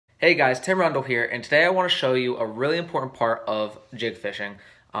Hey guys, Tim Rundle here, and today I want to show you a really important part of jig fishing.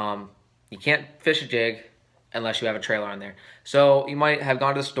 You can't fish a jig unless you have a trailer on there. So you might have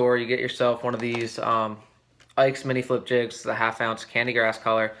gone to the store, you get yourself one of these Ike's mini flip jigs, the 1/2 ounce candy grass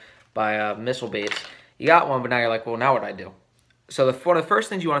color by Missile Baits. You got one, but now you're like, well, now what do I do? So one of the first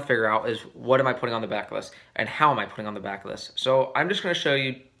things you want to figure out is what am I putting on the back of this, and how am I putting on the back of this? So I'm just going to show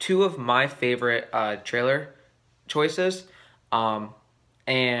you two of my favorite trailer choices.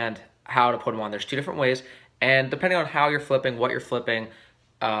 And how to put them on. There's two different ways, and depending on how you're flipping, what you're flipping,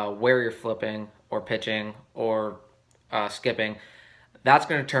 where you're flipping or pitching or skipping, that's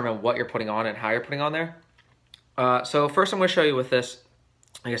going to determine what you're putting on and how you're putting on there. So first I'm going to show you with this,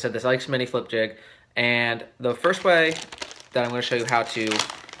 like I said, this Ike's mini flip jig, and the first way that I'm going to show you how to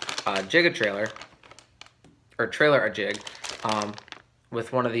jig a trailer, or trailer a jig,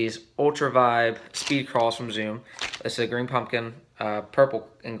 with one of these Ultra Vibe speed crawls from Zoom. This is a green pumpkin, purple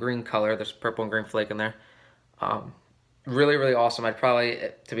and green color. There's purple and green flake in there. Really, really awesome. I'd probably,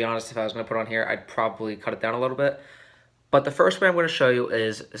 to be honest, if I was going to put it on here, I'd probably cut it down a little bit. But the first way I'm going to show you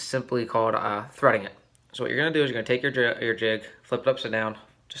is simply called threading it. So what you're going to do is you're going to take your jig, flip it upside down,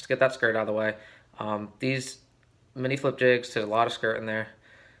 just to get that skirt out of the way. These mini flip jigs, there's a lot of skirt in there.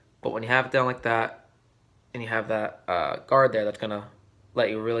 But when you have it down like that, and you have that guard there, that's going to let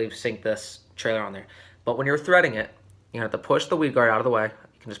you really sink this trailer on there. But when you're threading it, you have to push the weed guard out of the way.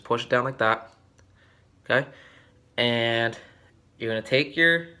 You can just push it down like that, okay? And you're gonna take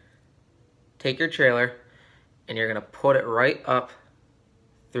your trailer, and you're gonna put it right up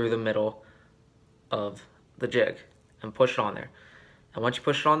through the middle of the jig and push it on there. And once you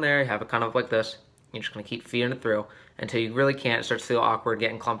push it on there, you have it kind of like this. You're just gonna keep feeding it through until you really can't. It starts to feel awkward,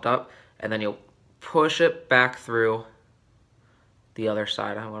 getting clumped up, and then you'll push it back through the other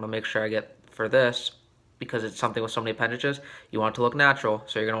side. I wanna make sure I get, for this, because it's something with so many appendages, you want it to look natural,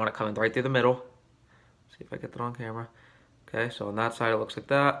 so you're going to want it coming right through the middle. See if I get that on camera. Okay, so on that side it looks like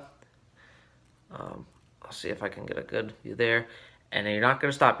that. I'll see if I can get a good view there. And then you're not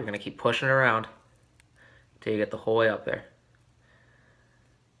going to stop, you're going to keep pushing it around until you get the whole way up there.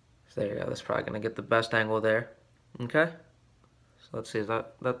 So there you go, that's probably going to get the best angle there. Okay? So let's see,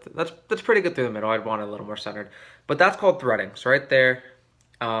 that's pretty good through the middle. I'd want it a little more centered. But that's called threading. So right there,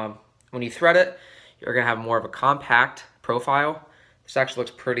 when you thread it, you're going to have more of a compact profile. This actually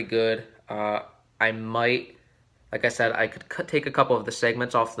looks pretty good. I might, like I said, I could take a couple of the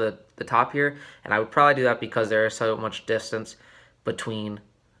segments off the top here, and I would probably do that because there is so much distance between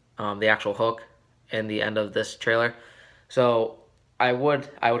the actual hook and the end of this trailer. So I would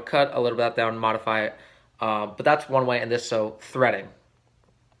cut a little bit down and modify it, but that's one way. And this, so threading.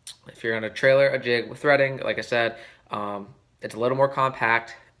 If you're going to trailer a jig with threading, like I said, it's a little more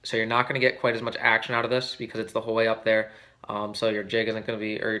compact. So you're not going to get quite as much action out of this because it's the whole way up there. So your jig isn't going to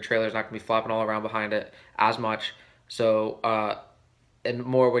be, or your trailer is not going to be flopping all around behind it as much. So, and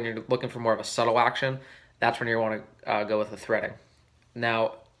more when you're looking for more of a subtle action, that's when you want to go with the threading.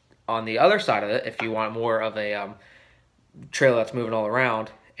 Now, on the other side of it, if you want more of a trailer that's moving all around,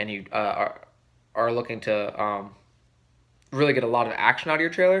 and you are looking to really get a lot of action out of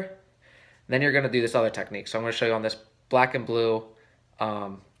your trailer, then you're going to do this other technique. So I'm going to show you on this black and blue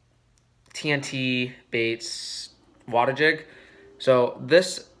TNT Baits water jig. So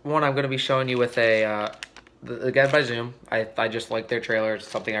this one I'm going to be showing you with a, again by Zoom. I just like their trailer. It's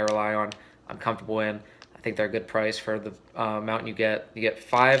something I rely on. I'm comfortable in. I think they're a good price for the amount you get. You get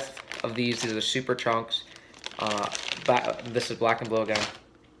 5 of these. These are the super chunks. This is black and blue again.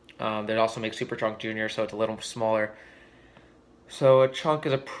 They also make Super Chunk Junior, so it's a little smaller. So a chunk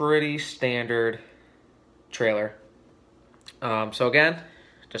is a pretty standard trailer. So again,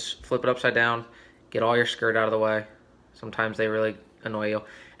 just flip it upside down, get all your skirt out of the way. Sometimes they really annoy you.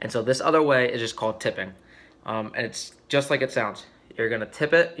 And so this other way is just called tipping. And it's just like it sounds. You're gonna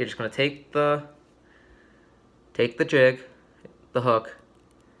tip it, you're just gonna take the jig, the hook,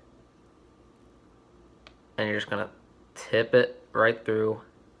 and you're just gonna tip it right through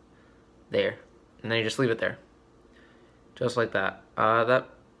there. And then you just leave it there. Just like that.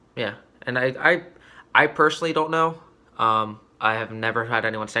 Yeah. And I personally don't know. I have never had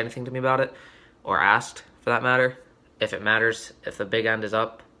anyone say anything to me about it, or asked for that matter, if it matters, if the big end is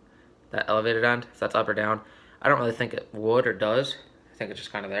up, that elevated end, if that's up or down. I don't really think it would or does. I think it's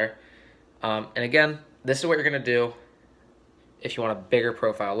just kind of there. And again, this is what you're gonna do if you want a bigger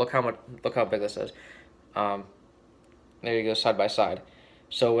profile. Look how big this is. There you go, side by side.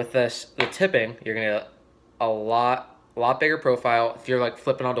 So with this, the tipping, you're gonna get a lot bigger profile. If you're like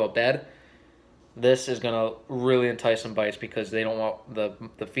flipping onto a bed, this is gonna really entice some bites because they don't want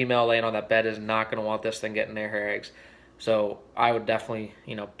the female laying on that bed is not gonna want this thing getting their hair eggs. So I would definitely,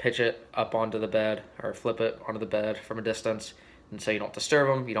 pitch it up onto the bed or flip it onto the bed from a distance, and so you don't disturb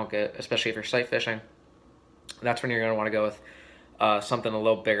them. You don't get, especially if you're sight fishing. That's when you're going to want to go with something a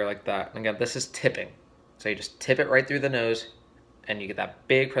little bigger like that. And again, this is tipping. So you just tip it right through the nose, and you get that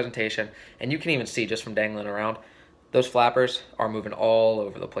big presentation. And you can even see just from dangling around, those flappers are moving all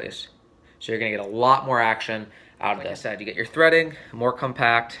over the place. So you're going to get a lot more action out of this. Like I said, you get your threading, more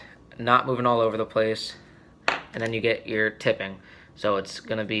compact, not moving all over the place, and then you get your tipping. So it's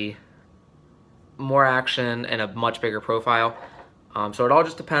going to be more action and a much bigger profile. So it all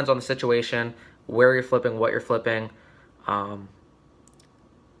just depends on the situation, where you're flipping, what you're flipping, and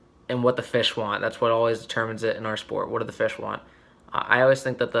what the fish want. That's what always determines it in our sport. What do the fish want? I always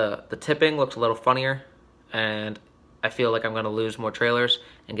think that the tipping looks a little funnier, and I feel like I'm going to lose more trailers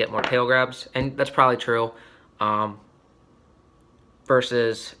and get more tail grabs, and that's probably true.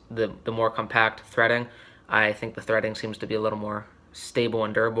 Versus the more compact threading, I think the threading seems to be a little more stable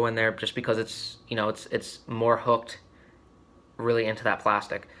and durable in there, just because it's it's more hooked really into that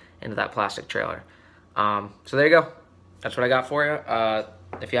plastic trailer. So there you go. That's what I got for you.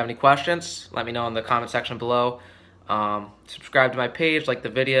 If you have any questions, let me know in the comment section below. Subscribe to my page, like the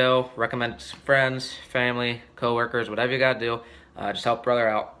video, recommend it to friends, family, co-workers, whatever you gotta do. Just help brother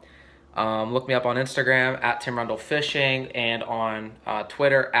out. Look me up on Instagram at Tim Rundle Fishing, and on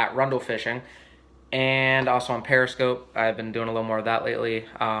Twitter at Rundle Fishing, and also on Periscope. I've been doing a little more of that lately.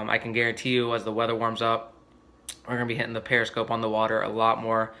 I can guarantee you, as the weather warms up, we're gonna be hitting the Periscope on the water a lot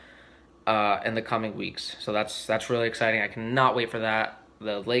more in the coming weeks. So that's really exciting. I cannot wait for that.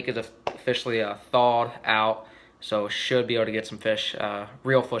 The lake is officially thawed out, so should be able to get some fish,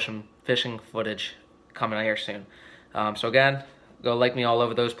 real fishing footage coming out here soon. So again, go like me all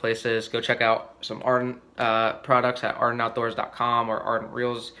over those places. Go check out some Ardent products at ardentoutdoors.com or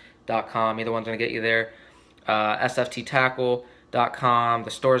ardentreels.com. Either one's gonna get you there. sfttackle.com.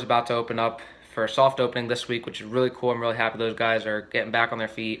 The store's about to open up for a soft opening this week, which is really cool. I'm really happy those guys are getting back on their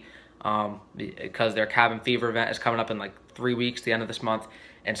feet, because their Cabin Fever event is coming up in like 3 weeks, the end of this month,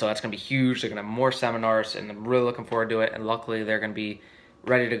 and so that's gonna be huge. They're gonna have more seminars, and I'm really looking forward to it, and luckily they're gonna be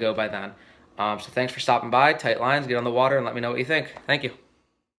ready to go by then. So thanks for stopping by. Tight lines, get on the water, and let me know what you think. Thank you.